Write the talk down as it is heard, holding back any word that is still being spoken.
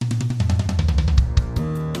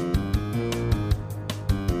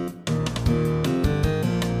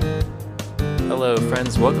Hello,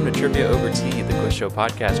 friends. Welcome to Trivia Over Tea, the quiz show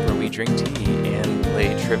podcast where we drink tea and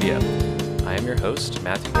play trivia. I am your host,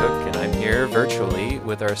 Matthew Cook, and I'm here virtually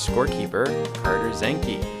with our scorekeeper, Carter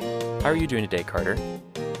Zenke. How are you doing today, Carter?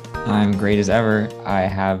 I'm great as ever. I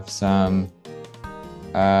have some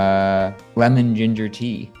lemon ginger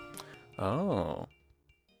tea. Oh,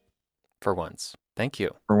 for once. Thank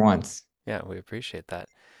you. For once. Yeah, we appreciate that.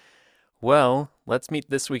 Well, let's meet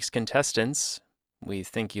this week's contestants. We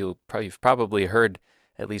think you've probably heard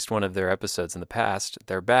at least one of their episodes in the past.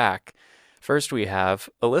 They're back. First, we have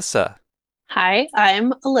Alyssa. Hi,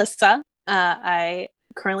 I'm Alyssa. I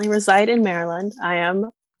currently reside in Maryland. I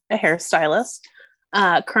am a hairstylist.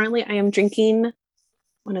 Currently, I am drinking.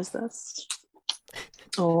 What is this?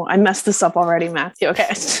 Oh, I messed this up already, Matthew.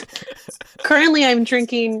 Okay. Currently, I'm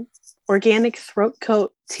drinking organic throat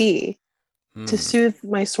coat tea to soothe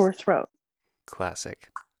my sore throat. Classic.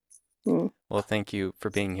 Well, thank you for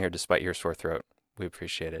being here despite your sore throat. We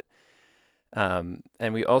appreciate it. And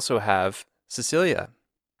we also have Cecilia.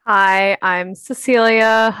 Hi, I'm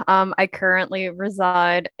Cecilia. I currently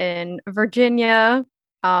reside in Virginia.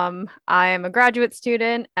 I am a graduate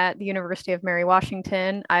student at the University of Mary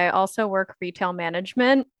Washington. I also work retail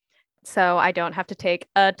management, so I don't have to take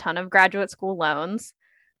a ton of graduate school loans.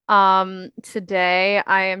 Today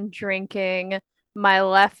I am drinking my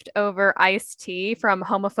leftover iced tea from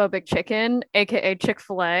Homophobic Chicken, aka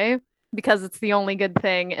Chick-fil-A, because it's the only good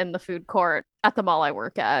thing in the food court at the mall I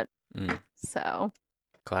work at. So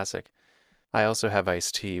Classic. I also have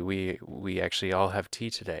iced tea. We actually all have tea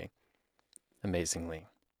today. Amazingly.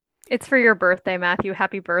 it's for your birthday, Matthew.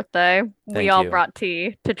 Happy birthday. Thank We all you. brought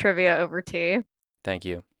tea to Trivia Over Tea. Thank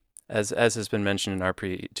you. As has been mentioned in our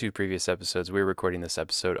two previous episodes, we're recording this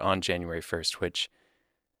episode on January 1st, which,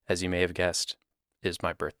 as you may have guessed, is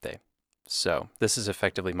my birthday. So this is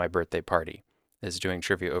effectively my birthday party, is doing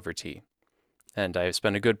Trivia Over Tea. And I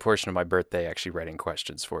spent a good portion of my birthday actually writing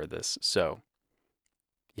questions for this. So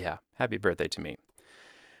yeah, happy birthday to me.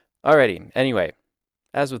 Alrighty, anyway,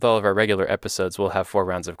 as with all of our regular episodes, we'll have 4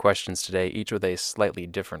 rounds of questions today, each with a slightly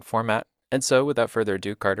different format. And so without further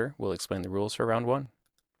ado, Carter will explain the rules for round 1.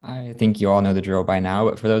 I think you all know the drill by now,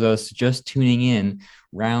 but for those of us just tuning in,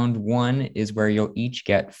 round 1 is where you'll each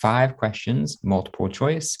get 5 questions, multiple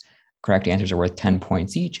choice. Correct answers are worth 10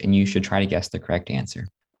 points each, and you should try to guess the correct answer.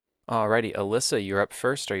 Alrighty, Alyssa, you're up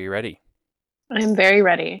first. Are you ready? I am very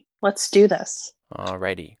ready. Let's do this.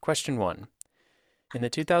 Alrighty, question 1. In the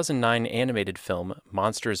 2009 animated film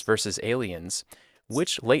Monsters vs. Aliens,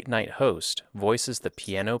 which late-night host voices the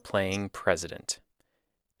piano-playing president?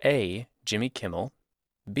 A. Jimmy Kimmel,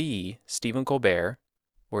 B. Stephen Colbert,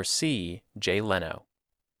 or C. Jay Leno?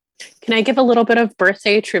 Can I give a little bit of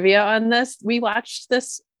birthday trivia on this? We watched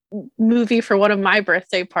this movie for one of my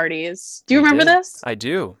birthday parties. Do you We remember did. this? I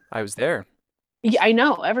do. I was there. Yeah, I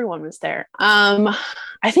know. Everyone was there. I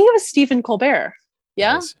think it was Stephen Colbert.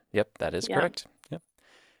 Yeah? That is Yeah. correct. Yep.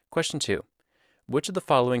 Question 2. Which of the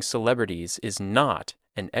following celebrities is not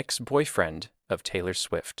an ex-boyfriend of Taylor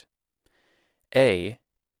Swift? A.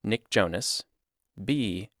 Nick Jonas,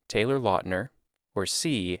 B. Taylor Lautner, or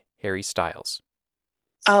C. Harry Styles?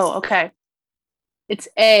 Oh, okay. It's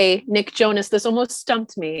A, Nick Jonas. This almost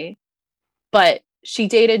stumped me, but she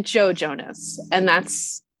dated Joe Jonas, and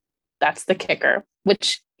that's the kicker,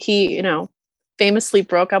 which he, famously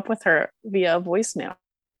broke up with her via voicemail.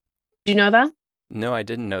 Do you know that? No, I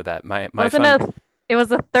didn't know that. My It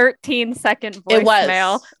was a 13-second It was.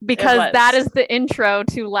 voicemail because was. that is the intro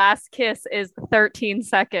to Last Kiss is 13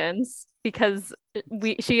 seconds because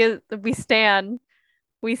we stan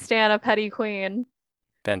a petty queen.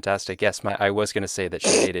 Fantastic. Yes, I was going to say that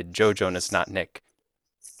she dated Joe Jonas, not Nick.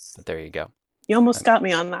 But there you go. You almost got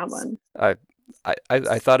me on that one. I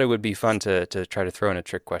thought it would be fun to try to throw in a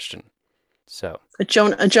trick question. So A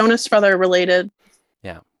Jonas brother related,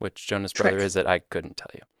 yeah, which Jonas Trick. brother is it? I couldn't tell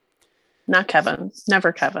you. not Kevin.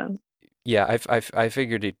 Never Kevin. Yeah, I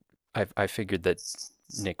figured it. I figured that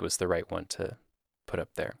Nick was the right one to put up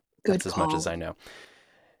there. Good That's as much call. as I know.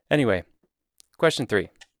 Anyway, question 3.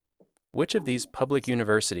 Which of these public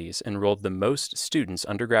universities enrolled the most students,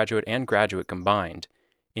 undergraduate and graduate combined,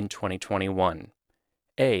 in 2021?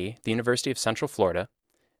 A. The University of Central Florida,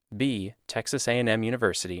 B. Texas A&M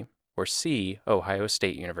University, or C. Ohio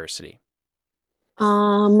State University?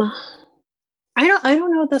 I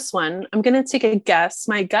don't know this one. I'm gonna take a guess.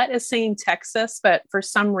 My gut is saying Texas, but for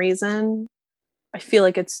some reason, I feel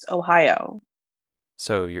like it's Ohio.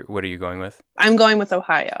 So what are you going with? I'm going with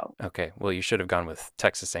Ohio. Okay, well, you should have gone with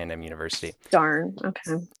Texas A&M University. Darn.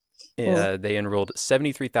 Okay. They enrolled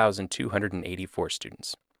 73,284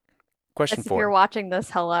 students. Question If you're 4. watching this,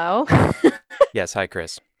 hello. Yes, hi,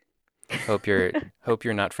 Chris. Hope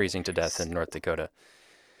you're not freezing to death in North Dakota.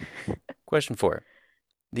 Question 4.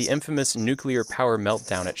 The infamous nuclear power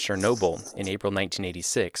meltdown at Chernobyl in April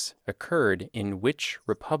 1986 occurred in which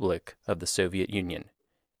republic of the Soviet Union?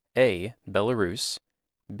 A. Belarus,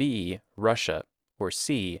 B. Russia, or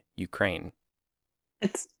C. Ukraine?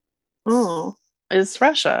 It's it's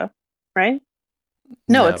Russia, right?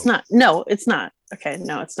 No, it's not. No, it's not. Okay,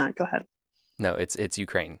 no, it's not. Go ahead. No, it's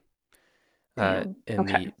Ukraine. Damn. In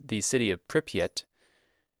Okay. the city of Pripyat,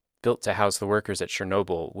 built to house the workers at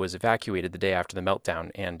Chernobyl, was evacuated the day after the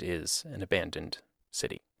meltdown and is an abandoned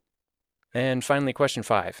city. And finally, question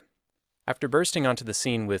 5. After bursting onto the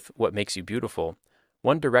scene with What Makes You Beautiful,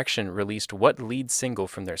 One Direction released what lead single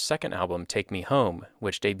from their second album, Take Me Home,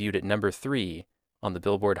 which debuted at number 3 on the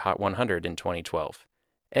Billboard Hot 100 in 2012?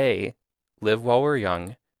 A. Live While We're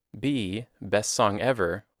Young, B. Best Song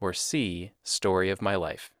Ever, or C. Story of My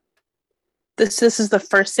Life? This is the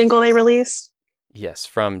first single they released. Yes,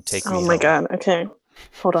 from Take Me Oh Home. my god. Okay.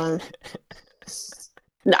 Hold on.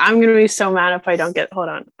 No, I'm gonna be so mad if I don't get. Hold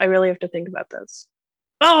on. I really have to think about this.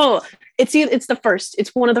 Oh, it's the first.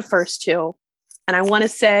 It's one of the first two, and I want to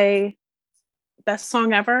say, best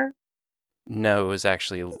song ever. No, it was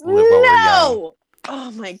actually Live While We're Young. No.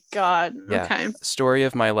 Oh my god. Yeah. Okay. Story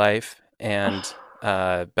of My Life and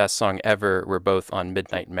Best Song Ever were both on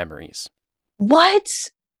Midnight Memories. What?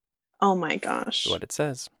 Oh my gosh. Is what it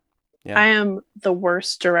says. Yeah. I am the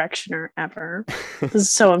worst directioner ever. This is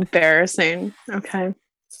so embarrassing. Okay.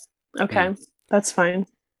 Okay. That's fine.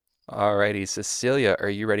 Alrighty, Cecilia, are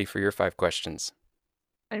you ready for your 5 questions?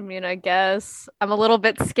 I mean, I guess I'm a little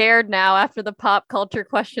bit scared now after the pop culture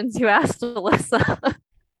questions you asked, Alyssa.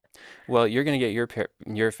 Well, you're going to get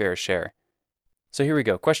your fair share. So here we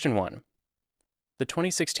go. Question 1. The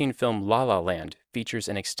 2016 film La La Land features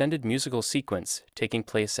an extended musical sequence taking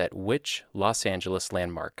place at which Los Angeles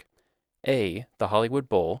landmark? A. The Hollywood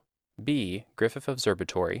Bowl, B. Griffith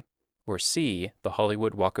Observatory, or C. The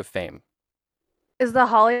Hollywood Walk of Fame? Is the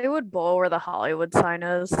Hollywood Bowl where the Hollywood sign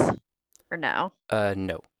is? Or no?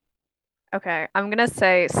 No. Okay, I'm gonna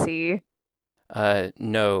say C.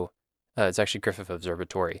 No. It's actually Griffith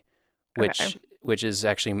Observatory, Okay. which is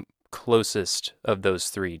actually closest of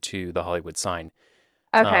those 3 to the Hollywood sign.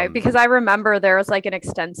 Okay, because I remember there was like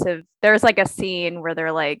there's like a scene where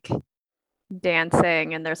they're like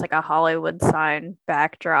dancing and there's like a Hollywood sign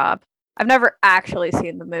backdrop. I've never actually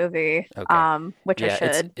seen the movie, Okay. which I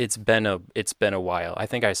should. It's been a while. I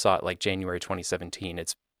think I saw it like January 2017. I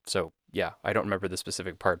don't remember the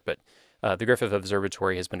specific part, but the Griffith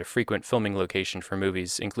Observatory has been a frequent filming location for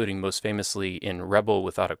movies, including most famously in Rebel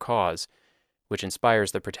Without a Cause, which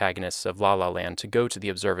inspires the protagonists of La La Land to go to the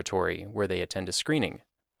observatory where they attend a screening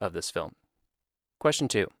of this film. Question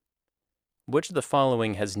 2. Which of the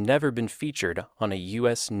following has never been featured on a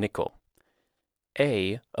U.S. nickel?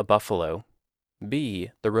 A. A buffalo,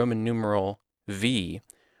 B. The Roman numeral V,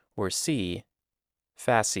 or C.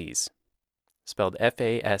 Fasces, spelled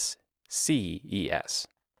Fasces.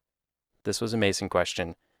 This was a Mason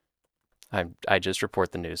question. I just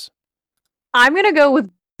report the news. I'm gonna go with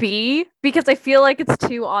B because I feel like it's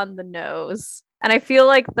too on the nose. And I feel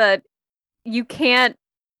like that you can't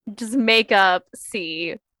just make up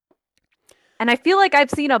C. And I feel like I've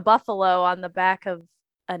seen a buffalo on the back of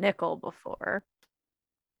a nickel before.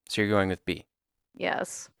 So you're going with B.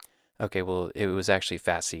 Yes. Okay, well, it was actually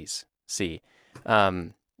Fasces. C.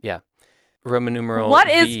 Yeah. Roman numeral What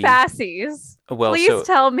V. is fasces? Well, Please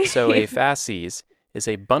tell me. So a fasces is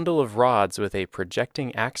a bundle of rods with a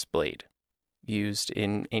projecting axe blade, used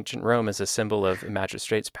in ancient Rome as a symbol of a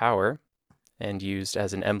magistrate's power, and used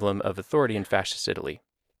as an emblem of authority in fascist Italy.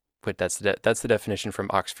 But that's the definition from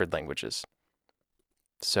Oxford Languages.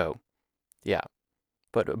 So, yeah.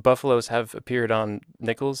 But buffaloes have appeared on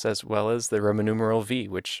nickels as well as the Roman numeral V,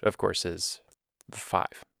 which of course is 5.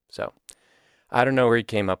 So, I don't know where he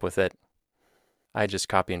came up with it. I just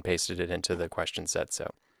copy and pasted it into the question set.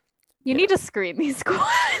 So You need to screen these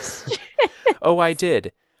questions. Oh, I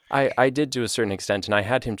did. I did to a certain extent, and I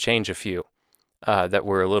had him change a few that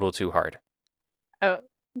were a little too hard. Oh,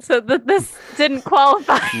 so this didn't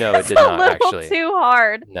qualify. No, it as did a not, little actually. too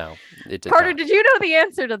hard. No, it did Carter, not. did you know the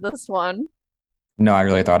answer to this one? No, I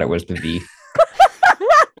really thought it was the V.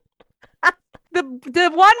 The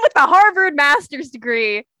one with the Harvard master's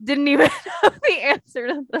degree didn't even know the answer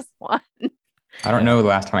to this one. I don't know the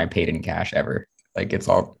last time I paid in cash ever. Like it's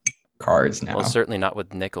all cards now. Well, certainly not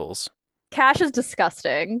with nickels. Cash is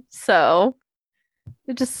disgusting. So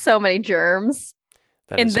there's just so many germs.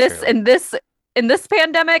 That in is this true. in this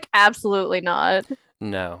pandemic, absolutely not.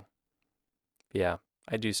 No. Yeah,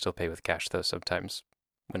 I do still pay with cash though sometimes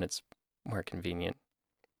when it's more convenient.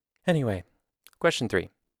 Anyway, question 3.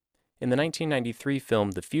 In the 1993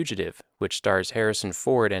 film The Fugitive, which stars Harrison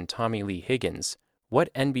Ford and Tommy Lee Higgins,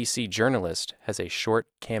 what NBC journalist has a short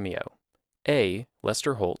cameo? A.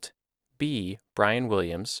 Lester Holt, B. Brian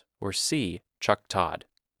Williams, or C. Chuck Todd?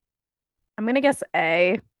 I'm going to guess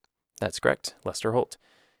A. That's correct, Lester Holt.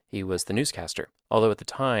 He was the newscaster, although at the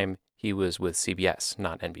time he was with CBS,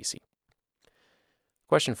 not NBC.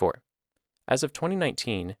 Question 4. As of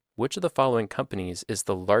 2019, which of the following companies is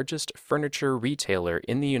the largest furniture retailer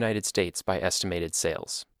in the United States by estimated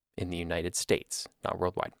sales? In the United States, not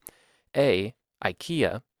worldwide. A.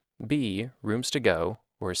 IKEA, B. Rooms to Go,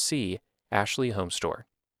 or C. Ashley Home Store?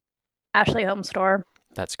 Ashley Home Store.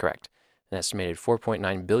 That's correct. An estimated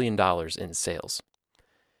 $4.9 billion in sales.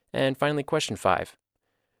 And finally, question 5.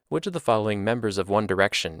 Which of the following members of One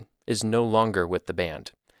Direction is no longer with the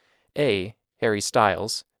band? A. Harry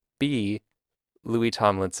Styles, B. Louis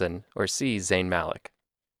Tomlinson, or C. Zayn Malik?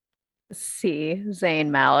 C. Zayn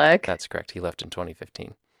Malik. That's correct. He left in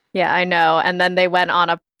 2015. Yeah, I know. And then they went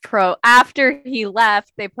on after he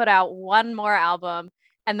left, they put out one more album,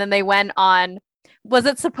 and then they went on, was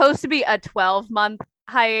it supposed to be a 12-month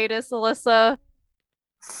hiatus, Alyssa?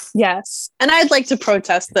 Yes. And I'd like to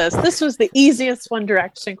protest this. This was the easiest One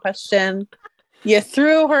Direction question. You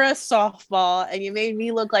threw her a softball and you made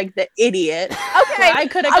me look like the idiot. Okay. I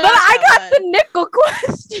could have But I got the nickel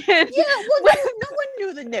question. Yeah, well, no one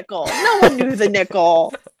knew the nickel. No one knew the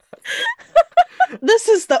nickel. This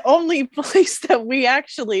is the only place that we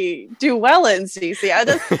actually do well in, Cece.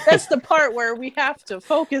 That's the part where we have to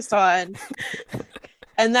focus on.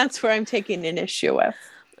 And that's where I'm taking an issue with.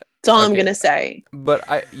 That's all I'm going to say.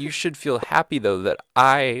 But you should feel happy, though, that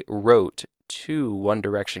I wrote 2 One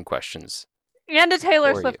Direction questions. And a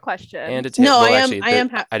Taylor For Swift you. question. And a No, well, I actually, am.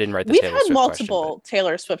 I didn't write the We've Taylor had Swift multiple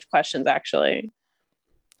Taylor Swift questions, actually.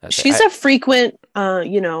 question. She's a frequent,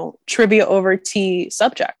 trivia over tea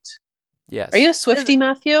subject. Yes. Are you a Swiftie,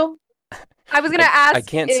 Matthew? I was going to ask. I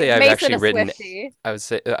can't say I've Mason actually a written. Swiftie? I would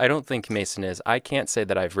say I don't think Mason is. I can't say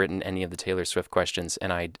that I've written any of the Taylor Swift questions,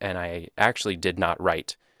 and I actually did not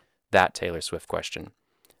write that Taylor Swift question.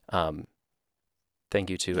 Thank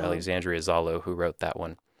you to Oh. Alexandria Zallo who wrote that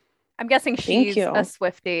one. I'm guessing she's you. a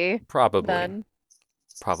Swiftie. Probably. Then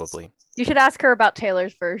Probably. you should ask her about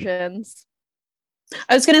Taylor's versions.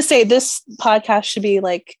 I was going to say this podcast should be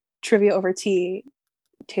like trivia over tea,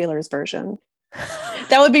 Taylor's version.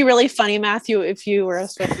 That would be really funny, Matthew, if you were a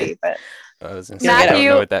Swiftie. But I was gonna say, I don't Matthew-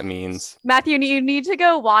 know what that means. Matthew, you need to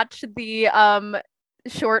go watch the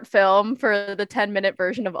short film for the 10-minute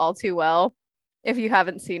version of All Too Well if you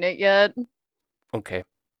haven't seen it yet. Okay.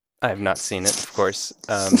 I have not seen it, of course.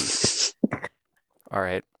 All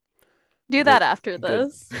right. Do that after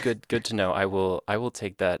good. this Good to know. I will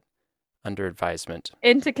take that under advisement.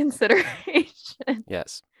 into consideration.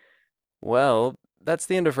 Yes. Well, that's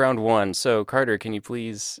the end of round 1. So, Carter, can you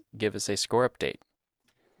please give us a score update?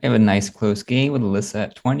 We have a nice close game with Alyssa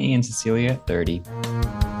at 20 and Cecilia at 30.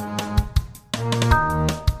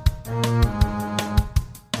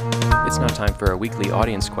 It's now time for our weekly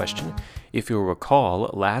audience question. If you'll recall,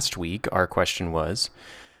 last week our question was,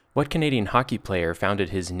 what Canadian hockey player founded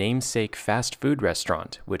his namesake fast food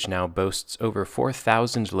restaurant, which now boasts over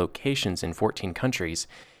 4,000 locations in 14 countries,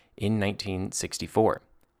 in 1964?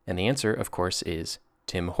 And the answer, of course, is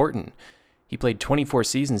Tim Horton. He played 24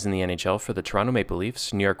 seasons in the NHL for the Toronto Maple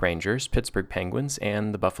Leafs, New York Rangers, Pittsburgh Penguins,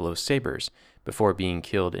 and the Buffalo Sabres, before being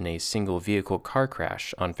killed in a single-vehicle car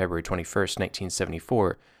crash on February 21st,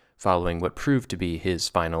 1974, following what proved to be his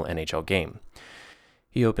final NHL game.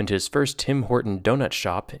 He opened his first Tim Horton donut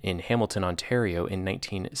shop in Hamilton, Ontario in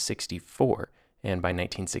 1964, and by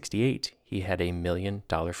 1968, he had a $1 million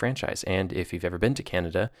franchise. And if you've ever been to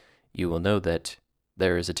Canada, you will know that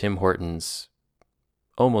there is a Tim Hortons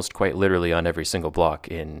almost quite literally on every single block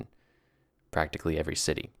in practically every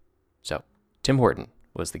city. So, Tim Horton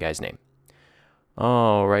was the guy's name.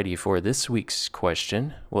 Alrighty, for this week's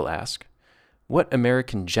question, we'll ask, what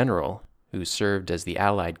American general who served as the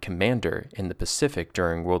Allied commander in the Pacific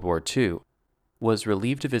during World War II was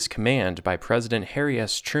relieved of his command by President Harry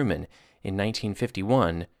S. Truman in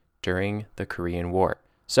 1951 during the Korean War?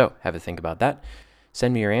 So, have a think about that.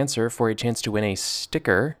 Send me your answer for a chance to win a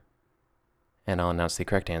sticker, and I'll announce the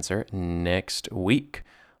correct answer next week.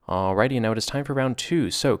 Alrighty, now it is time for round 2.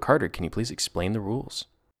 So, Carter, can you please explain the rules?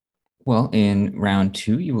 Well, in round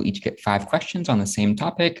 2, you will each get 5 questions on the same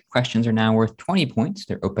topic. Questions are now worth 20 points.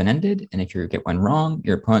 They're open-ended, and if you get one wrong,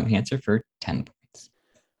 your opponent can answer for 10 points.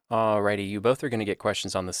 Alrighty, you both are going to get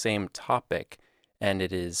questions on the same topic, and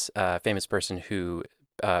it is a famous person who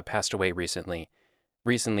passed away recently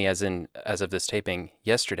as of this taping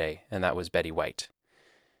yesterday, and that was Betty White.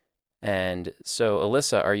 And so,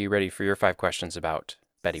 Alyssa, are you ready for your 5 questions about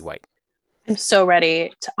Betty White? I'm so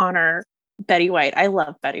ready to honor Betty White. I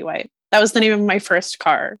love Betty White. That was the name of my first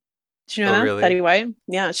car. Did you know Oh, that? really? Betty White?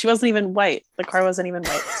 Yeah, she wasn't even white. The car wasn't even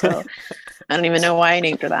white. So I don't even know why I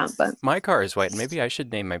named her that. But My car is white. Maybe I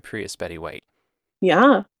should name my Prius Betty White.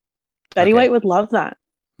 yeah, Betty Okay. White would love that.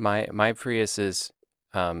 My Prius is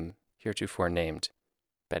heretofore named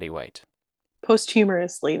Betty White.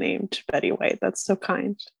 Posthumously named Betty White. That's so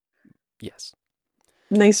kind. Yes.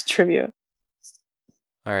 Nice tribute.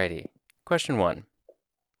 Alrighty. Question 1.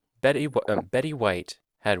 Betty White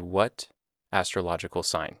had what astrological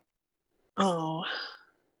sign? Oh,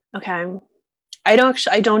 okay. I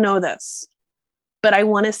don't know this, but I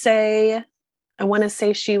want to say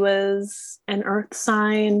she was an earth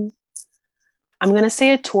sign. I'm going to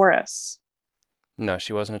say a Taurus. No,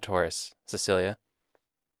 she wasn't a Taurus. Cecilia?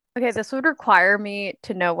 Okay, this would require me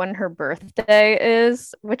to know when her birthday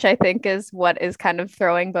is, which I think is what is kind of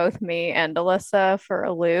throwing both me and Alyssa for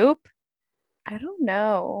a loop. I don't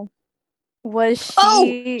know. Was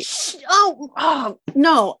she? Oh,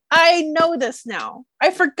 no. I know this now. I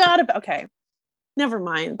forgot about. Okay, never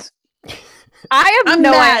mind. I have I'm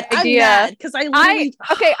no mad. idea. Because I literally.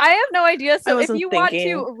 Okay, I have no idea. So if wasn't you want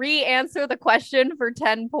thinking. to re-answer the question for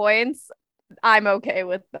 10 points, I'm okay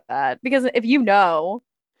with that. Because if you know,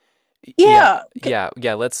 Yeah. Yeah.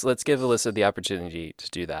 Let's give Alyssa the opportunity to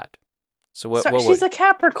do that. So what? Sorry, she's a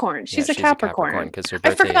Capricorn. She's a Capricorn. Because her I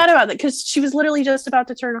birthday. forgot about that because she was literally just about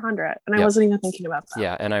to turn 100, and I Yep. wasn't even thinking about that.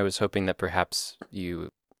 Yeah, and I was hoping that perhaps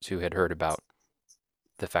you two had heard about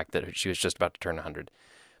the fact that she was just about to turn 100.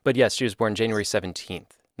 But yes, she was born January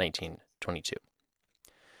 17th, 1922.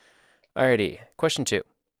 Alrighty, question 2.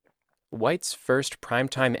 White's first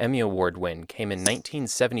Primetime Emmy Award win came in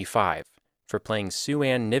 1975 for playing Sue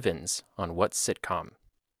Ann Nivens on what sitcom?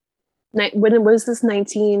 When was this?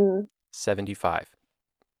 19 75.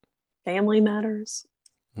 Family Matters?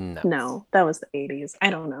 No. No, that was the 80s. I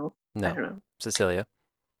don't know. I don't know. Cecilia?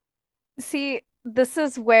 see, this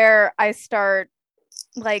is where I start,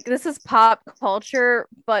 like, this is pop culture,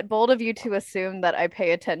 but bold of you to assume that I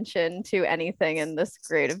pay attention to anything in this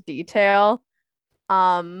grade of detail.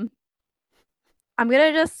 I'm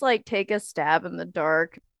gonna just like take a stab in the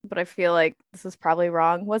dark, but I feel like this is probably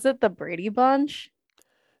wrong. Was it the Brady Bunch?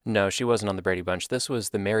 No, she wasn't on the Brady Bunch. This was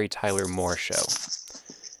the Mary Tyler Moore Show.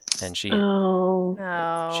 And she Oh,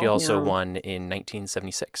 she also yeah. won in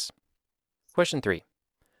 1976. Question 3.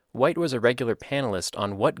 White was a regular panelist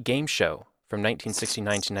on what game show from 1969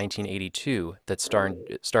 to 1982 that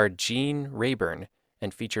starred Gene Rayburn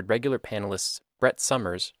and featured regular panelists Brett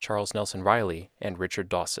Summers, Charles Nelson Riley, and Richard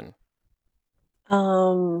Dawson?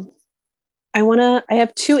 I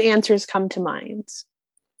have 2 answers come to mind,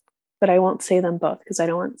 but I won't say them both because I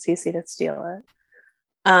don't want Cece to steal it.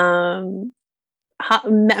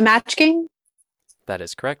 Match Game? That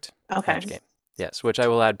is correct. Okay. Match Game. Yes, which I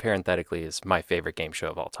will add parenthetically is my favorite game show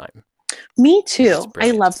of all time. Me too. I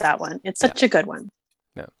brilliant. love that one. It's such a good one.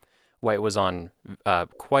 White was on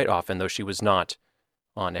quite often, though she was not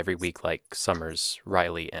on every week like Summers,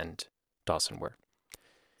 Riley, and Dawson were.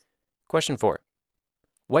 Question 4.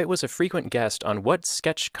 White was a frequent guest on what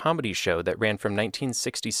sketch comedy show that ran from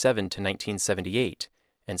 1967 to 1978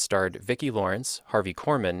 and starred Vicki Lawrence, Harvey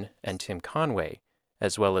Korman, and Tim Conway,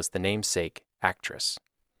 as well as the namesake actress?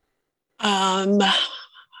 The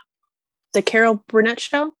Carol Burnett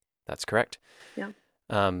Show? That's correct. Yeah.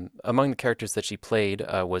 Among the characters that she played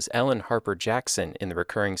was Ellen Harper Jackson in the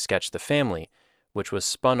recurring sketch The Family, which was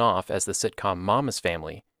spun off as the sitcom Mama's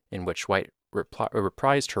Family, in which White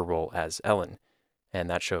reprised her role as Ellen. And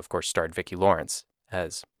that show, of course, starred Vicki Lawrence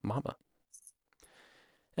as Mama.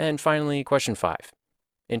 And finally, question 5.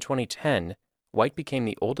 In 2010, White became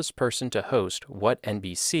the oldest person to host what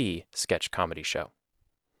NBC sketch comedy show?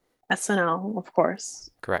 SNL, of course.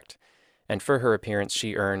 Correct. And for her appearance,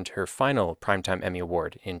 she earned her final Primetime Emmy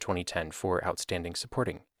Award in 2010 for Outstanding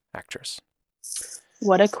Supporting Actress.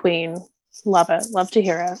 What a queen. Love it. Love to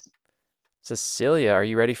hear it. Cecilia, are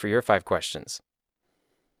you ready for your 5 questions?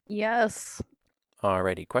 Yes.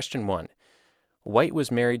 Alrighty, question 1. White was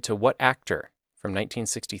married to what actor from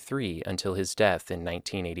 1963 until his death in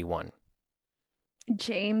 1981?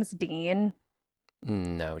 James Dean.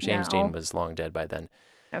 No, James No. Dean was long dead by then.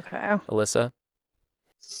 Okay. Alyssa?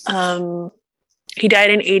 He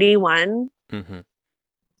died in 81. Mm-hmm.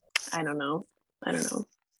 I don't know. That's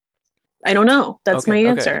Okay, my okay.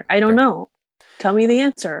 answer. I don't Fair. know. Tell me the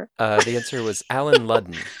answer. The answer was Alan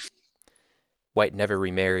Ludden. White never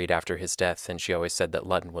remarried after his death, and she always said that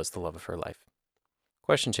Ludden was the love of her life.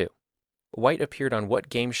 Question 2. White appeared on what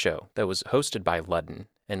game show that was hosted by Ludden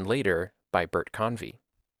and later by Bert Convy?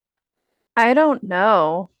 I don't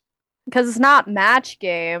know. Because it's not Match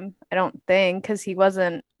Game, I don't think, because he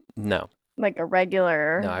wasn't No, like a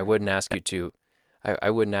regular. no, I wouldn't ask you to. I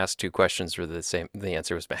wouldn't ask two questions for the same. The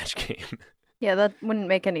answer was Match Game. Yeah, that wouldn't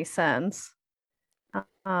make any sense.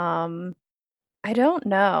 Um, I don't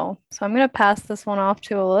know. So I'm gonna pass this one off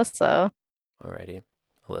to Alyssa. Alrighty,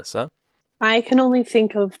 Alyssa. I can only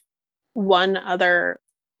think of one other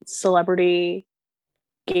celebrity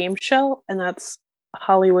game show, and that's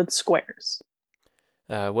Hollywood Squares.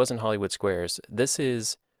 Wasn't Hollywood Squares. This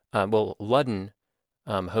is Ludden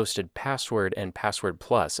hosted Password and Password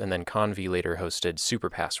Plus, and then Convy later hosted Super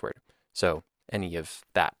Password. So any of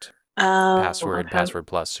that. Password, Okay. Password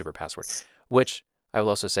Plus, Super Password, which I will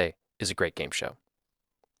also say is a great game show.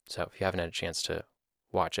 So if you haven't had a chance to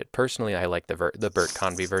watch it, personally, I like the Bert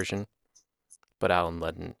Convy version, but Alan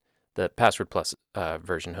Ludden, the Password Plus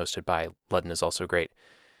version hosted by Ludden, is also great.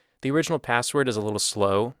 The original Password is a little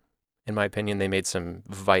slow, in my opinion. They made some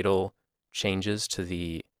vital changes to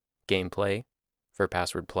the gameplay for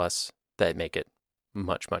Password Plus that make it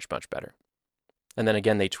much, much, much better. And then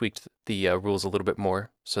again, they tweaked the rules a little bit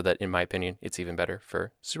more so that, in my opinion, it's even better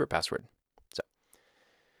for Super Password. So,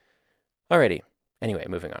 alrighty. Anyway,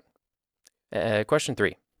 moving on. Question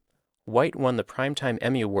 3. White won the Primetime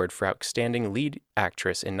Emmy Award for Outstanding Lead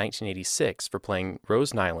Actress in 1986 for playing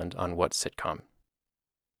Rose Nyland on what sitcom?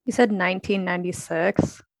 You said 1996,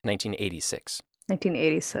 1986.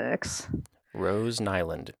 1986. Rose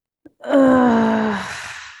Nyland. Ugh.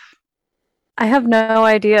 I have no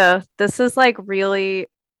idea. This is like really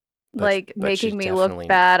But making she's me look definitely-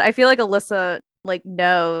 bad. I feel like Alyssa like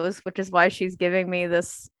knows, which is why she's giving me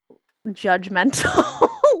this judgmental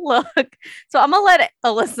look. So I'm gonna let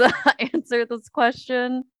Alyssa answer this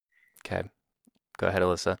question. Okay. Go ahead,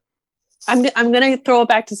 Alyssa. I'm gonna throw it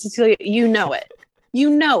back to Cecilia. You know it. You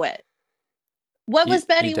know it. What You- was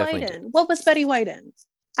Betty you White definitely in? What was Betty White in?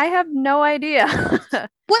 I have no idea.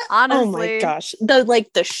 What? Oh my Honestly. gosh.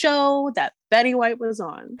 The show that Betty White was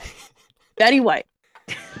on. Betty White.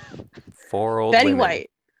 4 old Betty women. White.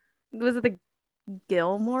 Was it the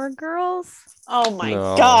Gilmore Girls? Oh my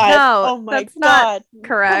No. god. No, oh my that's not god.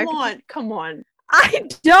 correct. Come on. Come on. I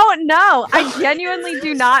don't know. I genuinely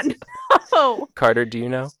do not know. Carter, do you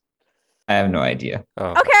know? I have no idea.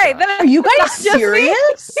 Oh, Okay, gosh. then Are you it's guys not just me.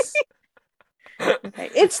 serious? Okay.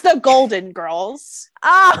 It's the Golden Girls.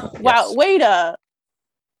 Oh, Wow, Yes.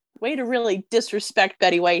 way to really disrespect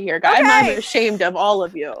Betty White here, guys. I'm not Okay. even ashamed of all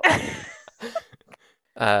of you.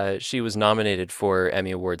 She was nominated for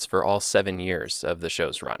Emmy Awards for all 7 years of the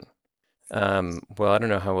show's run. Well, I don't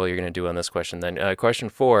know how well you're going to do on this question then. Question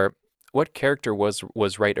 4. What character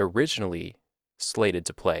was Wright originally slated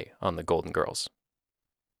to play on The Golden Girls?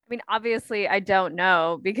 I mean, obviously, I don't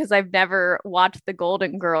know because I've never watched the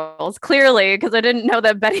Golden Girls. Clearly, because I didn't know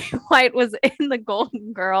that Betty White was in the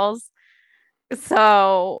Golden Girls.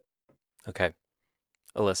 So, Okay.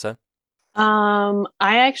 Alyssa?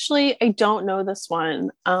 I don't know this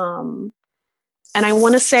one. And I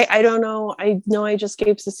want to say I don't know. I know I just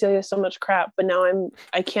gave Cecilia so much crap, but now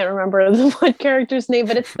I can't remember the one character's name,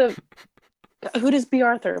 but it's the who does B.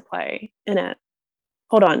 Arthur play in it?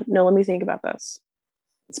 Hold on. No, let me think about this.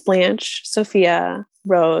 It's Blanche, Sophia,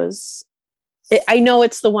 Rose. I know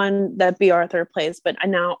it's the one that B. Arthur plays, but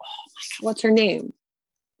now, oh my God, what's her name?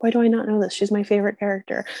 Why do I not know this? She's my favorite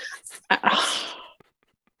character.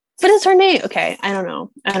 What is her name? Okay, I don't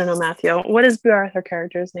know, Matthew. What is B. Arthur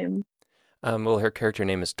character's name? Well, her character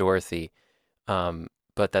name is Dorothy,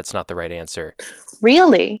 but that's not the right answer.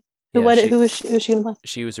 Really? Yeah, Who is she gonna play?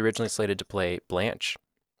 She was originally slated to play Blanche,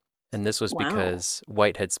 and this was Wow. because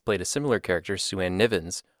White had played a similar character, Sue Ann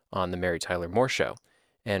Nivens, on The Mary Tyler Moore Show,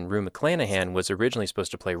 and Rue McClanahan was originally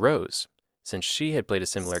supposed to play Rose, since she had played a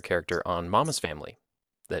similar character on Mama's Family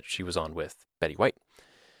that she was on with Betty White.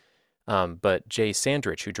 But Jay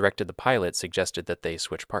Sandrich, who directed the pilot, suggested that they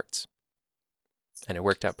switch parts, and it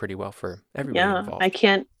worked out pretty well for everybody Yeah, involved. I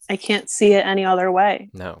can't see it any other way.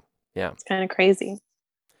 No, yeah. It's kind of crazy.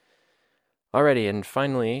 Alrighty, and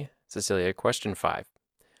finally, Cecilia, question 5.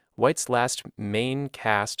 White's last main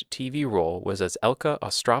cast TV role was as Elka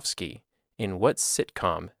Ostrovsky in what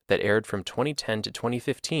sitcom that aired from 2010 to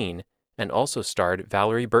 2015 and also starred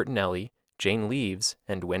Valerie Bertinelli, Jane Leeves,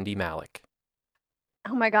 and Wendy Malick?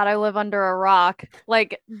 oh my God, I live under a rock.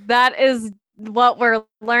 Like, that is what we're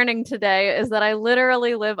learning today is that I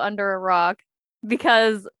literally live under a rock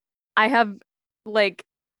because I have, like,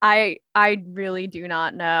 I really do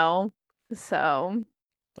not know. So,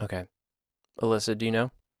 Okay. Alyssa, do you know?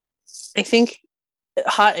 I think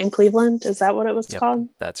Hot in Cleveland, is that what it was Yep. called?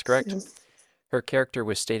 That's correct. Yeah. Her character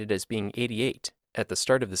was stated as being 88 at the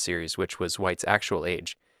start of the series, which was White's actual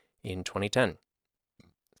age. in 2010.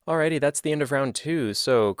 Alrighty, that's the end of round 2.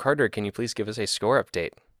 So, Carter, can you please give us a score update?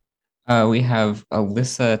 We have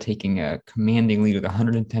Alyssa taking a commanding lead with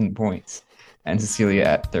 110 points and Cecilia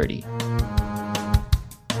at 30.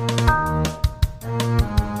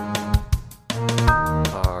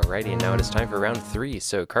 Alrighty, and now it is time for round 3.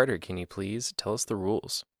 So, Carter, can you please tell us the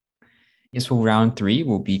rules? Yes, well, round 3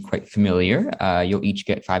 will be quite familiar. You'll each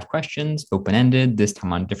get 5 questions, open-ended, this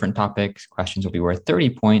time on different topics. Questions will be worth 30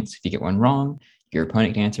 points. If you get one wrong, your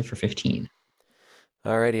opponent can answer for 15.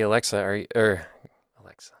 Alrighty, Alexa,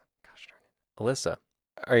 Alexa, gosh darn it. Alyssa,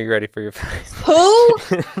 are you ready for your Who?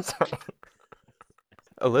 Sorry.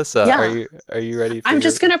 Alyssa, Yeah. are you ready for I'm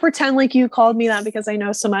just gonna pretend like you called me that because I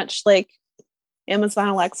know so much like Amazon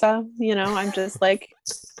Alexa. You know, I'm just like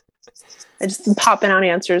I just popping out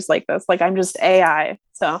answers like this. Like I'm just AI.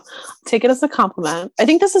 So take it as a compliment. I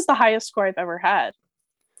think this is the highest score I've ever had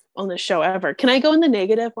on this show ever. Can I go in the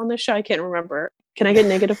negative on this show? I can't remember. Can I get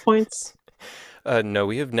negative points? No,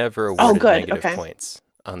 we have never awarded good. negative Okay. points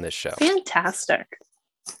on this show. Fantastic.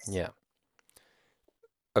 Yeah.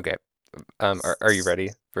 Okay. Are you ready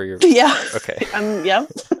for your? Yeah. Okay. Yeah.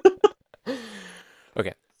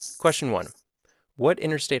 Okay. Question 1. What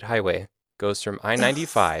interstate highway goes from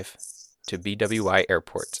I-95 to BWI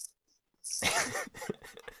Airport?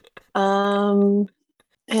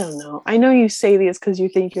 I don't know. I know you say these because you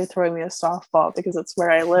think you're throwing me a softball because it's where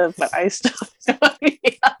I live, but I still have no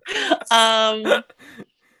idea.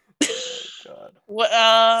 God. What?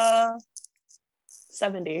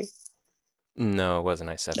 70. No, it wasn't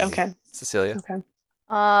I-70. Okay. Cecilia? Okay.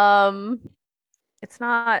 It's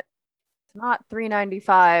not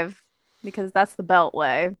 395 because that's the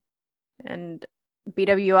Beltway, and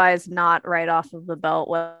BWI is not right off of the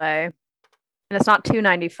Beltway, and it's not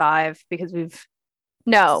 295 because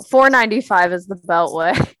 495 is the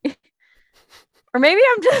Beltway. Or maybe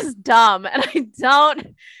I'm just dumb and I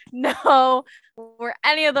don't know where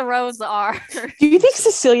any of the roads are. Do you think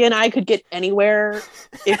Cecilia and I could get anywhere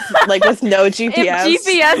if, like, with no GPS? If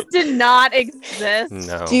GPS did not exist?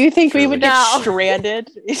 No. Do you think we would get No.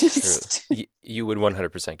 stranded? True. You would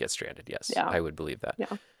 100% get stranded, yes. Yeah. I would believe that.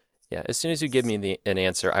 Yeah. Yeah, as soon as you give me an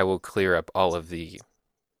answer, I will clear up all of the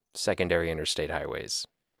secondary interstate highways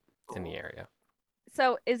in the area.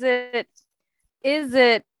 So is it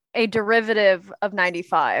a derivative of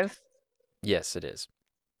 95? Yes, it is.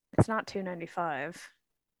 It's not 295.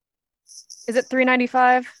 Is it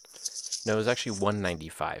 395? No, it was actually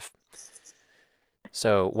 195.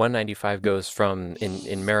 So 195 goes from,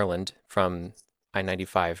 in Maryland, from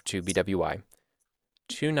I-95 to BWI.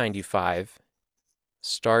 295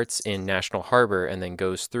 starts in National Harbor and then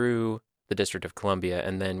goes through the District of Columbia,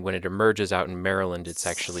 and then when it emerges out in Maryland, it's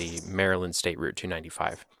actually Maryland State Route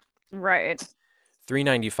 295. Right.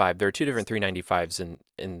 395, there are 2 different 395s,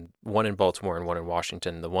 in one in Baltimore and one in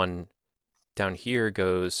Washington. The one down here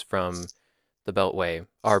goes from the Beltway,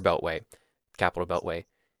 our Beltway, Capital Beltway,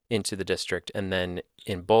 into the district, and then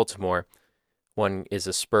in Baltimore, one is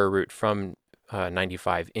a spur route from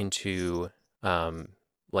 95 into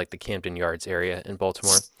like the Camden Yards area in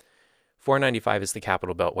Baltimore. 495 is the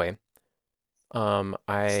Capital Beltway.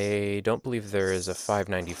 I don't believe there is a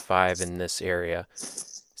 595 in this area.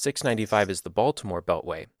 695 is the Baltimore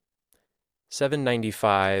Beltway.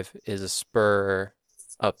 795 is a spur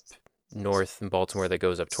up north in Baltimore that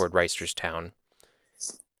goes up toward Reisterstown.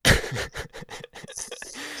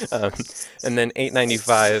 And then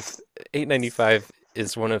 895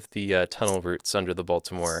 is one of the tunnel routes under the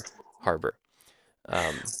Baltimore Harbor.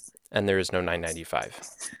 And there is no 995.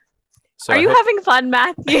 So Are you having fun,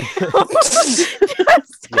 Matthew?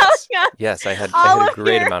 Yes, I had all a of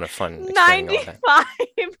great your amount of fun explaining all that.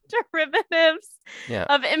 95 derivatives Yeah.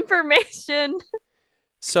 of information.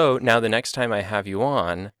 So now the next time I have you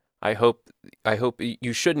on, I hope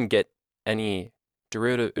you shouldn't get any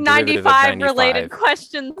derivative of 95 related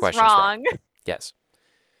questions wrong. Yes.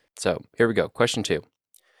 So here we go. Question 2.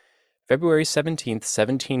 February 17th,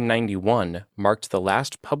 1791 marked the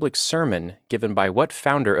last public sermon given by what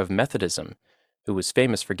founder of Methodism, who was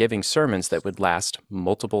famous for giving sermons that would last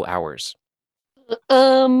multiple hours?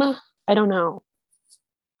 I don't know.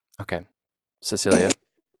 Okay. Cecilia?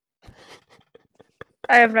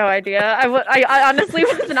 I have no idea. I honestly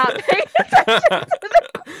was not paying attention to the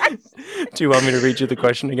question. Do you want me to read you the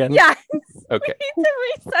question again? Yes. Okay. We need to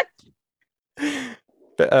research.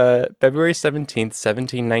 February 17th,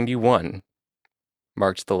 1791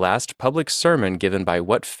 marked the last public sermon given by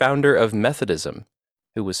what founder of Methodism,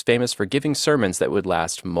 who was famous for giving sermons that would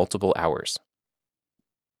last multiple hours?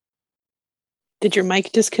 Did your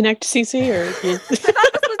mic disconnect, Cece? Or I thought this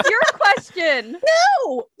was your question.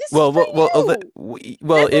 No, this Well, is for you.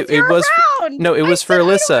 This is it your was round. no, it was I for said,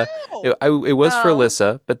 Alyssa. I don't know. It was for Oh.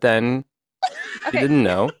 Alyssa, but then she Okay, didn't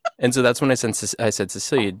know, and so that's when I said,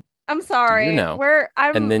 Cecilia, I'm sorry. know?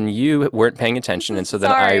 I'm And then you weren't paying attention, and so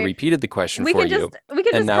then I sorry. repeated the question we for can you.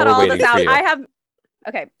 just and now cut we're all waiting this for out. you.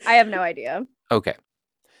 I have no idea. Okay.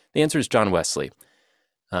 The answer is John Wesley.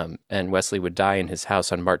 And Wesley would die in his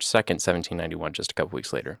house on March 2nd, 1791, just a couple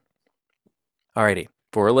weeks later. Alrighty,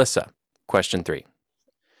 for Alyssa, question 3.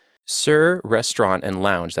 Sir Restaurant and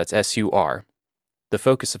Lounge, that's SUR, the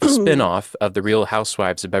focus of a spin-off of The Real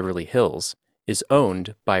Housewives of Beverly Hills, is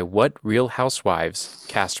owned by what Real Housewives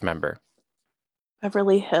cast member?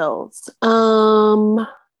 Beverly Hills. I'm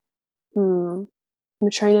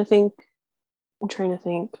trying to think.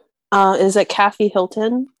 Is it Kathy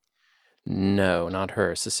Hilton? No, not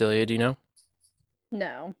her. Cecilia, do you know?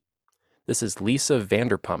 No. This is Lisa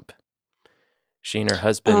Vanderpump. She and her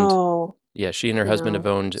husband... Oh, she and her husband No. have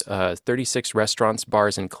owned 36 restaurants,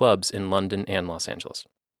 bars, and clubs in London and Los Angeles.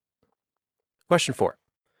 Question 4.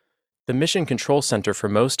 The Mission Control Center for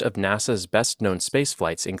most of NASA's best-known space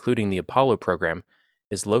flights, including the Apollo program,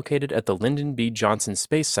 is located at the Lyndon B. Johnson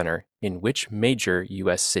Space Center in which major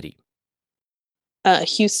U.S. city?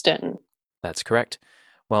 Houston. That's correct.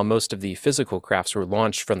 While most of the physical crafts were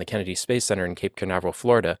launched from the Kennedy Space Center in Cape Canaveral,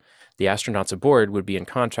 Florida, the astronauts aboard would be in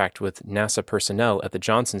contact with NASA personnel at the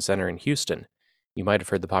Johnson Center in Houston. You might have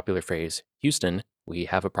heard the popular phrase, Houston, we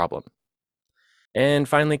have a problem. And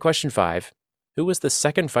finally, question 5. Who was the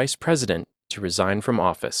second vice president to resign from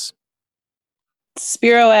office?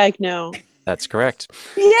 Spiro Agnew. That's correct.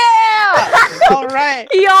 Yeah. All right.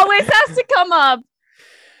 He always has to come up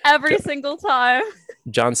every single time.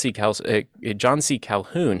 John C.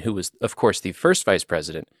 Calhoun, who was, of course, the first vice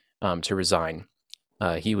president to resign.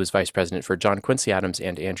 He was vice president for John Quincy Adams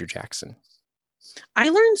and Andrew Jackson. I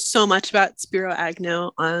learned so much about Spiro Agnew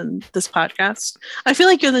on this podcast. I feel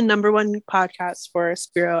like you're the number one podcast for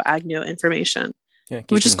Spiro Agnew information, Yeah,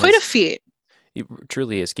 which is quite a feat. He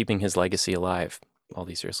truly is keeping his legacy alive all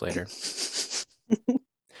these years later.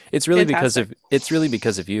 It's really because of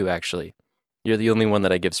you, actually. You're the only one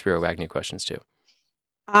that I give Spiro Agnew questions to.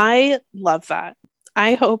 I love that.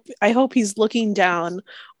 I hope he's looking down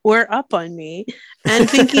or up on me and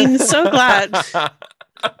thinking, so glad that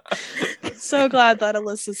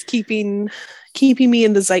Alyssa's keeping me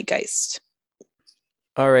in the zeitgeist.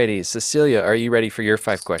 Alrighty, Cecilia, are you ready for your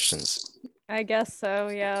 5 questions? I guess so,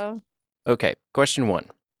 yeah. Okay, question 1.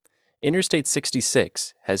 Interstate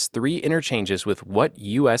 66 has 3 interchanges with what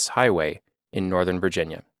U.S. highway in Northern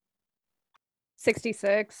Virginia?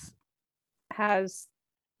 66 has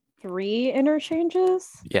 3 interchanges.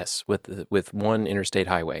 Yes, with one interstate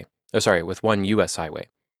highway. With one U.S. highway.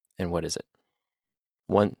 And what is it?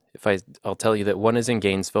 I'll tell you that one is in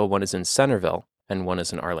Gainesville, one is in Centerville, and one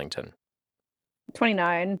is in Arlington.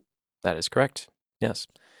 29. That is correct. Yes.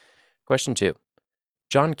 Question 2.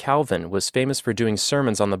 John Calvin was famous for doing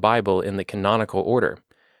sermons on the Bible in the canonical order.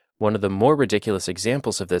 One of the more ridiculous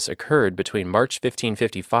examples of this occurred between March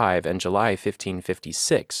 1555 and July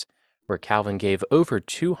 1556, where Calvin gave over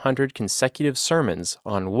 200 consecutive sermons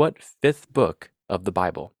on what 5th book of the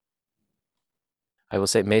Bible? I will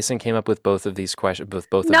say Mason came up with both of these questions.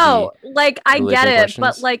 No, I get it,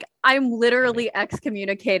 questions. but I'm literally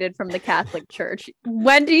excommunicated from the Catholic Church.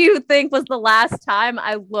 When do you think was the last time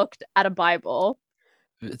I looked at a Bible?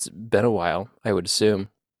 It's been a while, I would assume.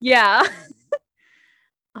 Yeah.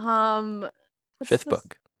 What's 5th this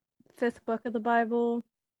book. 5th book of the Bible?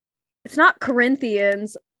 It's not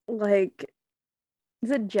Corinthians. Is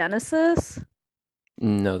it Genesis?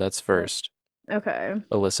 No, that's first. Okay.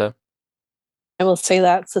 Alyssa? I will say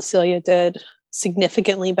that Cecilia did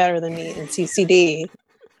significantly better than me in CCD.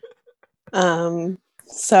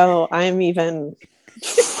 So I'm even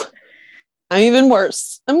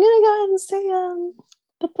worse. I'm gonna go ahead and say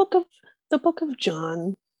the book of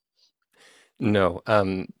John. No,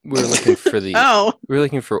 we're looking for the we're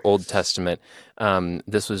looking for Old Testament.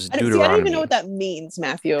 This was Deuteronomy. I don't even know what that means,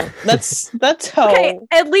 Matthew. That's how. Okay,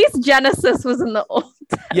 at least Genesis was in the Old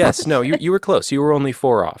Testament. Yes, no, you were close. You were only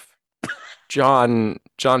 4 off. John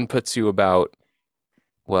puts you about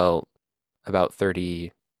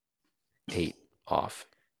 38 off.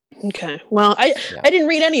 Okay. Well, I didn't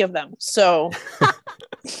read any of them, so.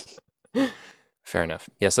 Fair enough.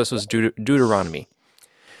 Yes, this was Deuteronomy.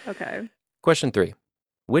 Okay. Question 3.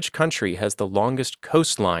 Which country has the longest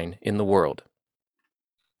coastline in the world?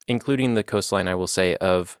 Including the coastline, I will say,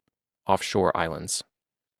 of offshore islands.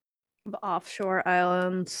 The offshore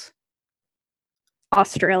islands.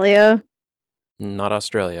 Australia. Not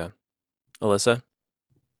Australia. Alyssa?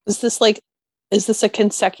 Is this like Is this a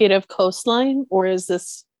consecutive coastline or is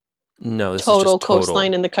this No, this total is just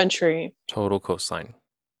coastline in the country? total coastline.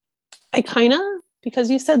 I kind of, because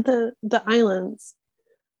you said the islands.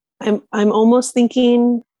 I'm almost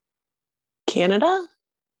thinking Canada,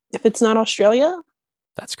 if it's not Australia.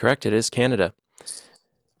 That's correct. It is Canada.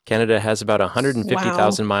 Canada has about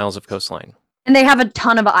 150,000 miles of coastline. And they have a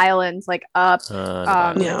ton of islands, like up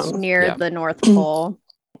Yeah. near Yeah. the North Pole.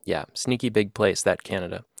 Yeah, sneaky big place, that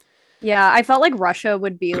Canada. Yeah, I felt like Russia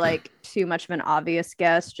would be like too much of an obvious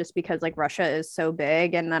guess just because like Russia is so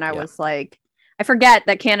big. And then I Yeah. was like, I forget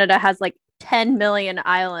that Canada has like 10 million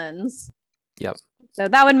islands. Yep. So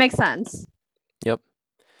that would make sense. Yep.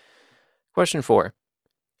 Question 4.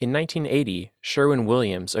 In 1980,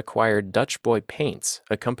 Sherwin-Williams acquired Dutch Boy Paints,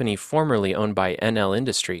 a company formerly owned by NL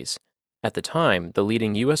Industries. At the time, the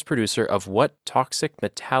leading U.S. producer of what toxic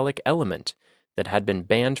metallic element that had been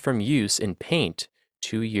banned from use in paint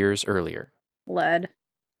 2 years earlier? Lead.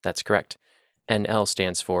 That's correct. NL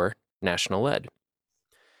stands for National Lead.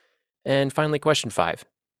 And finally, question 5.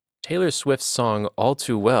 Taylor Swift's song All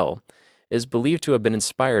Too Well is believed to have been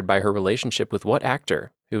inspired by her relationship with what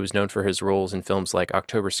actor who was known for his roles in films like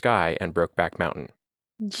October Sky and Brokeback Mountain?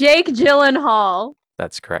 Jake Gyllenhaal.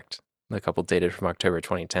 That's correct. The couple dated from October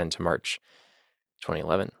 2010 to March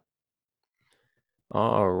 2011.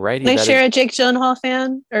 Alrighty. Can I share a Jake Gyllenhaal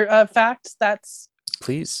fan or fact that's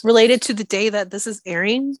Please. related to the day that this is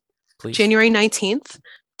airing? Please. January 19th.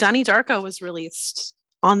 Donnie Darko was released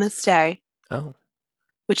on this day, Oh,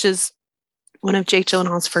 which is one of Jake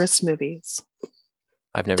Gyllenhaal's first movies.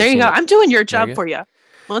 I've never There seen you go. it. I'm doing your Very job good. for you.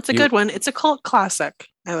 Well, it's a You- good one. It's a cult classic,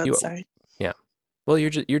 I would You- say. Well,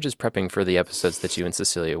 you're just prepping for the episodes that you and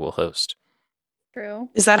Cecilia will host. True.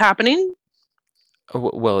 Is that happening?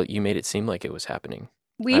 Oh, well, you made it seem like it was happening.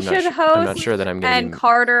 We I'm not should su- host, I'm not sure that I'm going and to be...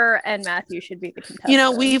 Carter and Matthew should be the contestants. You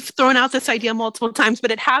know, we've thrown out this idea multiple times,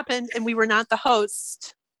 but it happened and we were not the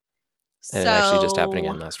host. And it actually just happened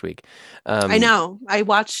So- again last week. I know. I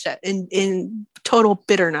watched it in total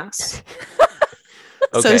bitterness.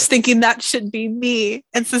 So I Okay. was thinking that should be me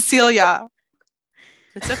and Cecilia.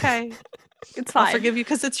 It's okay. It's I'll fine. forgive you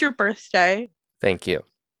because it's your birthday. Thank you.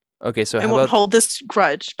 Okay, so I how won't about hold this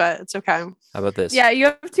grudge, but it's okay. how about this? Yeah, you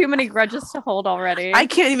have too many grudges to hold already. I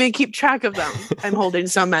can't even keep track of them. I'm holding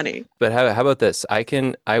so many. But how about this?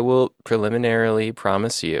 I will preliminarily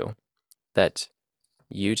promise you that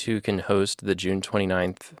you two can host the June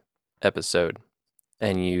 29th episode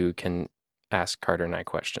and you can ask Carter and I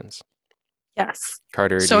questions. Yes.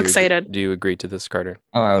 Carter, So excited. Do you agree to this, Carter?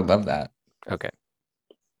 Oh, I would love that. Okay.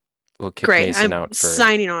 We'll kick Great. Mason I'm out for...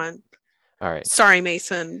 signing on. All right. Sorry,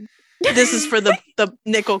 Mason. This is for the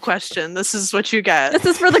nickel question. This is what you get. This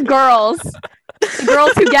is for the girls. The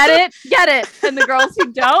girls who get it, and the girls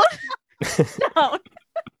who don't, don't.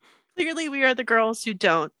 Clearly, we are the girls who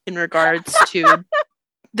don't in regards to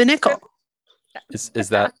the nickel. Is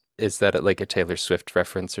that like a Taylor Swift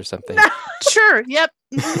reference or something? Sure. Yep.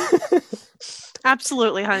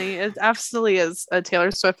 Absolutely, honey. It absolutely is a Taylor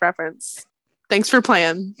Swift reference. Thanks for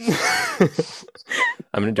playing.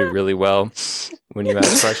 I'm gonna do really well when you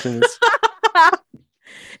ask questions.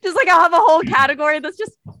 Just like I'll have a whole category that's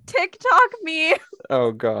just TikTok me.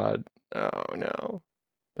 Oh God. Oh no.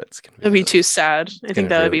 That's gonna That'd be too sad. I think gonna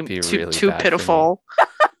that would really be be too really too bad for me. pitiful.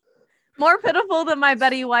 More pitiful than my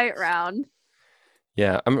Betty White round.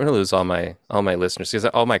 Yeah, I'm gonna lose all my listeners because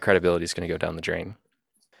all my credibility is gonna go down the drain.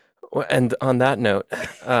 Well, and on that note,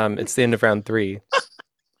 it's the end of round 3.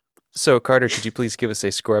 So Carter, could you please give us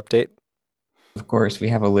a score update? Of course, we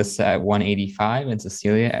have Alyssa at 185 and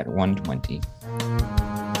Cecilia at 120.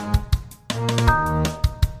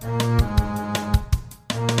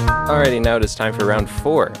 Alrighty, now it is time for round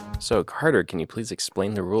 4. So Carter, can you please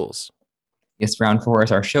explain the rules? Yes, round 4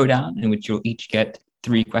 is our showdown in which you'll each get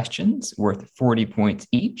 3 questions worth 40 points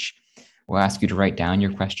each. We'll ask you to write down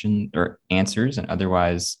your question or answers and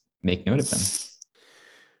otherwise make note of them.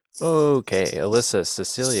 Okay, Alyssa,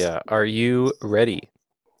 Cecilia, are you ready?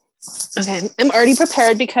 Okay, I'm already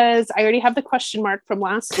prepared because I already have the question mark from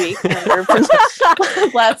last week or from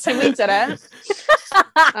last time we did it,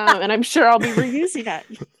 and I'm sure I'll be reusing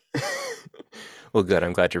it. Well, good.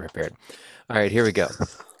 I'm glad you're prepared. All right, here we go.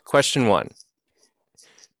 Question 1.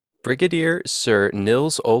 Brigadier Sir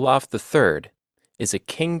Nils Olaf III is a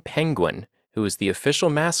king penguin who is the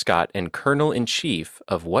official mascot and colonel-in-chief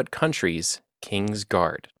of what country's King's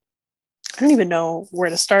Guard? I don't even know where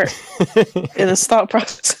to start in this thought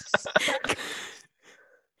process.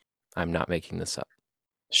 I'm not making this up.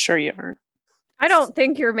 Sure you are. I don't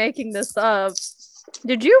think you're making this up.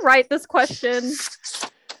 Did you write this question?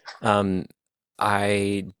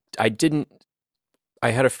 I didn't.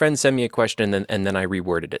 I had a friend send me a question and then I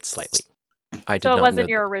reworded it slightly. I did So it not wasn't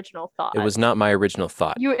know your original thought. It was not my original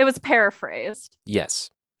thought. It was paraphrased. Yes.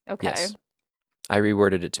 Okay. Yes. I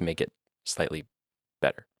reworded it to make it slightly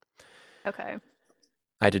better. Okay.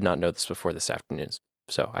 I did not know this before this afternoon,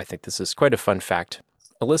 so I think this is quite a fun fact.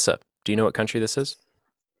 Alyssa, do you know what country this is?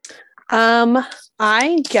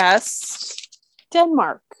 I guessed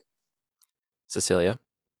Denmark. Cecilia?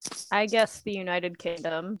 I guess the United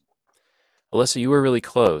Kingdom. Alyssa, you were really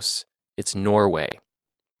close. It's Norway.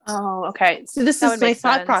 Oh, okay. So this That is would my make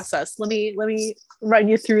thought sense. process. Let me run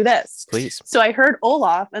you through this. Please. So I heard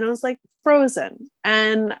Olaf and I was like, Frozen.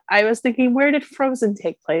 And I was thinking, where did Frozen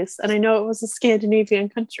take place? And I know it was a Scandinavian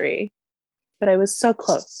country, but I was so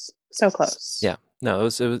close. So close. Yeah. No,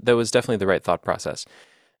 that was definitely the right thought process.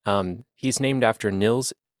 He's named after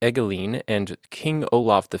Nils Eggelin and King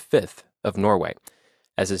Olaf V of Norway.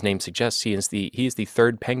 As his name suggests, he is the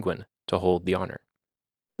third penguin to hold the honor.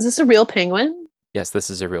 Is this a real penguin? Yes, this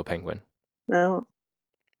is a real penguin. No.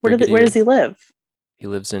 Where Brigadier- does he live? He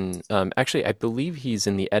lives in, actually, I believe he's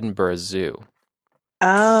in the Edinburgh Zoo.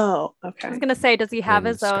 Oh, I okay. was gonna say, does he have In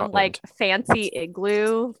his own like Scotland. fancy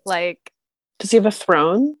igloo? Like, Does he have a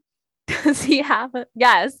throne? does he have it?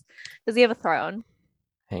 Yes. Does he have a throne?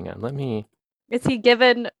 Hang on, let me, Is he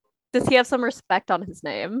given? Does he have some respect on his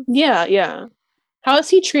name? Yeah, yeah. How is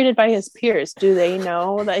he treated by his peers? Do they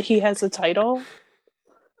know that he has a title?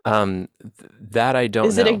 that I don't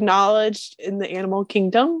Is know. it acknowledged in the animal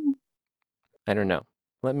kingdom? I don't know.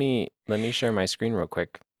 Let me share my screen real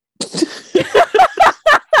quick.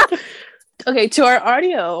 Okay, to our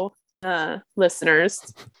audio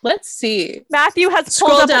listeners, let's see. Matthew has Scroll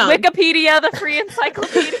pulled up down. Wikipedia, the free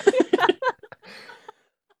encyclopedia.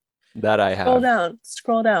 That I have.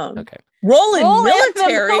 Scroll down. Okay. Roland Roll in the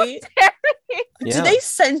military. Yeah. Did they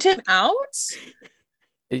send him out?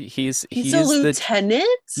 He's He's a lieutenant?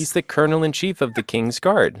 he's the colonel in chief of the King's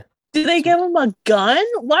Guard. Did they give him a gun?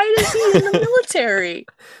 Why is he in the military?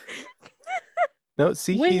 No,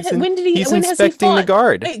 see, When he's did he? he's When has he inspecting the fought?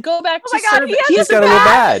 guard. Wait, go back Oh to my God, service. he He's has got a a little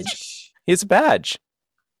badge. badge. He has a badge.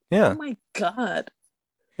 Yeah, Oh my god.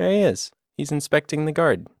 there he is. He's inspecting the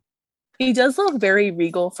guard. He does look very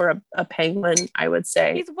regal for a penguin, I would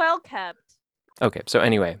say. He's well kept. Okay, so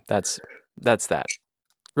anyway, that's that.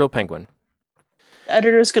 Real penguin. The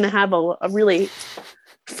editor's going to have a really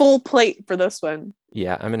full plate for this one.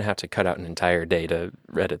 Yeah, I'm gonna have to cut out an entire day to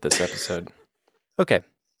edit this episode. Okay,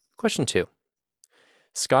 question 2.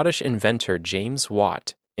 Scottish inventor James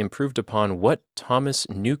Watt improved upon what Thomas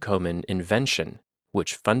Newcomen invention,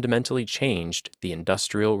 which fundamentally changed the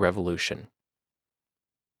Industrial Revolution?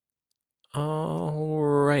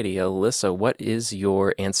 Alrighty, Alyssa, what is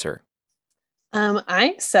your answer?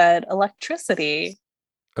 I said electricity.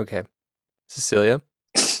 Okay. Cecilia,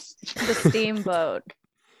 The steamboat.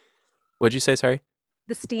 what'd you say, sorry?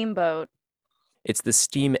 The steamboat. It's the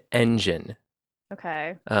steam engine.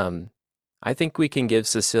 Okay. I think we can give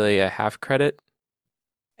Cecilia half credit.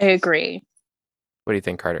 I agree. What do you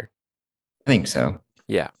think, Carter? I think so.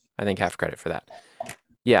 Yeah, I think half credit for that.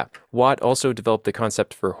 Yeah, Watt also developed the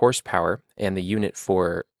concept for horsepower, and the unit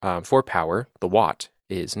for power, the watt,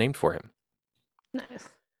 is named for him. Nice.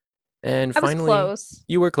 And I was finally, close.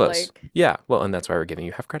 you were close. like- Yeah, well, and that's why we're giving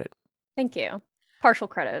you half credit. Thank you. Partial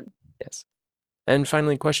credit. Yes. And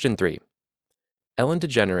finally, question 3. Ellen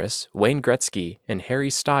DeGeneres, Wayne Gretzky, and Harry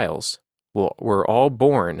Styles were all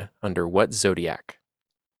born under what zodiac?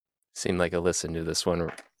 Seemed like Alyssa knew this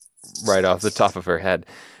one right off the top of her head.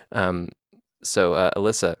 So,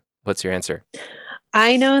 Alyssa, what's your answer?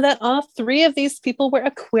 I know that all 3 of these people were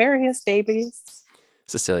Aquarius babies.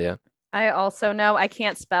 Cecilia, I also know I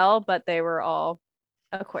can't spell, but they were all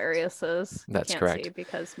Aquariuses. That's Can't correct. see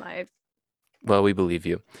because my well, we believe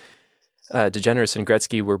you. DeGeneres and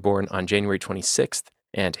Gretzky were born on January 26th,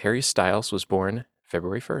 and Harry Styles was born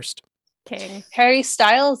February 1st. king. Harry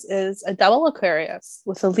Styles is a double Aquarius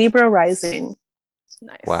with a Libra rising.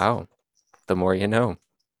 Nice. Wow. The more you know.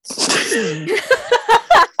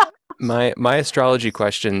 My astrology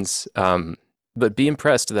questions, but be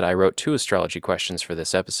impressed that I wrote 2 astrology questions for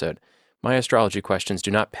this episode. My astrology questions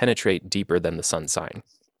do not penetrate deeper than the sun sign.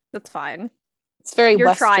 That's fine. It's very You're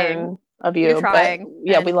Western trying. of you. You're but trying,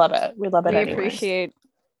 yeah, we and love it. We love it We anyways. appreciate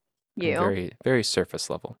I'm you. very, very surface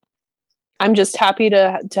level. I'm just happy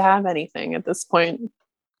to have anything at this point.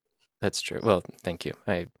 That's true. Well, thank you.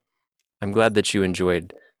 I'm glad that you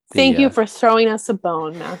enjoyed. Thank you for throwing us a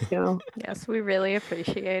bone, Matthew. Yes, we really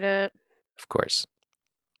appreciate it. Of course.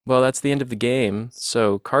 Well, that's the end of the game.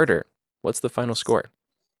 So, Carter, what's the final score?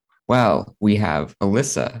 Well, we have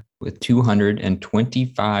Alyssa with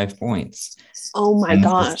 225 points. Oh my And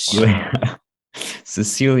gosh. Cecilia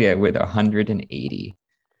Cecilia with 180.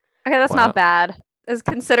 Okay, that's Wow. not bad. As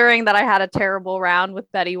considering that I had a terrible round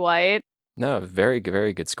with Betty White. No, very,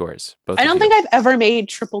 very good scores. Both I of don't you. think I've ever made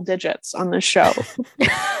triple digits on this show.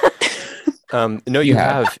 No, You you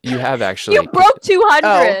have. have. You have actually. You broke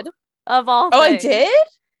 200 of all Oh, I things. did?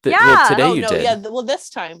 Well, Yeah. today Oh you no, did. yeah. Well, this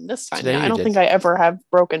time, Today yeah, you I don't did. think I ever have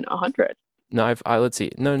broken 100. No, let's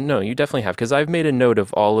see. No, you definitely have because I've made a note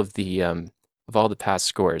of all the past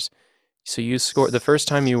scores. So you scored the first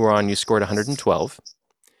time you were on, you scored 112,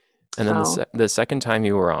 and then Oh. the second time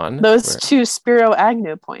you were on, Those 2 Spiro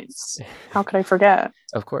Agnew points. How could I forget?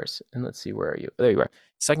 of course. And let's see, where are you? There you are.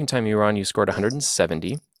 Second time you were on, you scored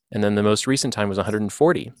 170, and then the most recent time was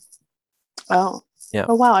 140. Oh. Yeah.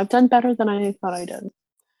 Oh wow, I've done better than I thought I did.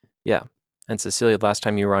 Yeah. And Cecilia, last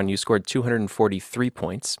time you were on, you scored 243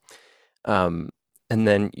 points. And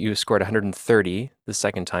then you scored 130 the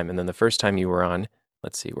second time. And then the first time you were on,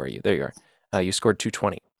 let's see, where are you? There you are. You scored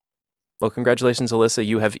 220. Well, congratulations, Alyssa.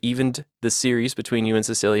 You have evened the series between you and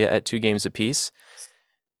Cecilia at 2 games apiece.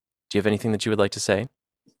 Do you have anything that you would like to say?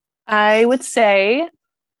 I would say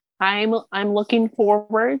I'm looking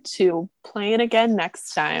forward to playing again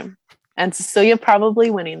next time. And Cecilia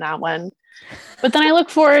probably winning that one. But then I look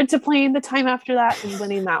forward to playing the time after that and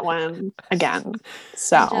winning that one again.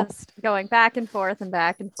 So Just going back and forth and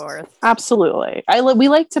back and forth. absolutely. We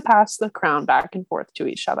like to pass the crown back and forth to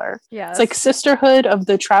each other. Yes. It's like sisterhood of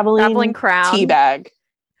the traveling crown. tea bag.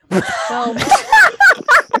 Well,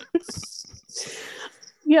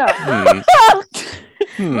 Yeah.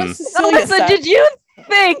 Hmm. What's Cecilia Alyssa, said? did you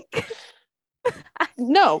think?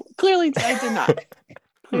 No, clearly I did not.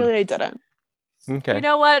 Clearly I didn't. Okay. You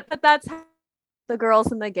know what? But that's the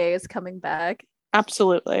girls and the gays coming back.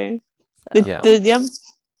 Absolutely. So. Yeah. Yeah.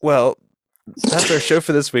 Well, that's our show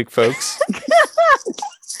for this week, folks.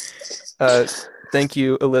 Thank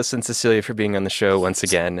you, Alyssa and Cecilia, for being on the show once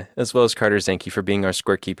again, as well as Carter Zanke for being our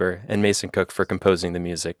scorekeeper and Mason Cook for composing the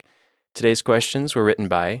music. Today's questions were written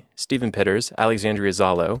by Stephen Pitters, Alexandria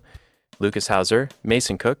Zalo, Lucas Hauser,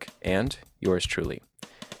 Mason Cook, and yours truly.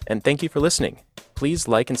 And thank you for listening. Please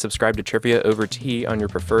like and subscribe to Trivia Over Tea on your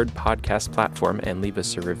preferred podcast platform and leave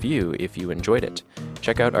us a review if you enjoyed it.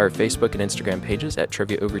 Check out our Facebook and Instagram pages at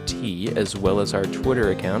Trivia Over Tea, as well as our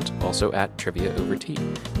Twitter account, also at Trivia Over Tea.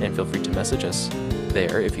 And feel free to message us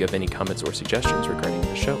there if you have any comments or suggestions regarding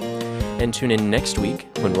the show. And tune in next week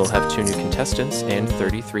when we'll have 2 new contestants and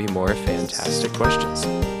 33 more fantastic questions.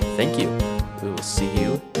 Thank you. We will see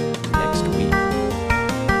you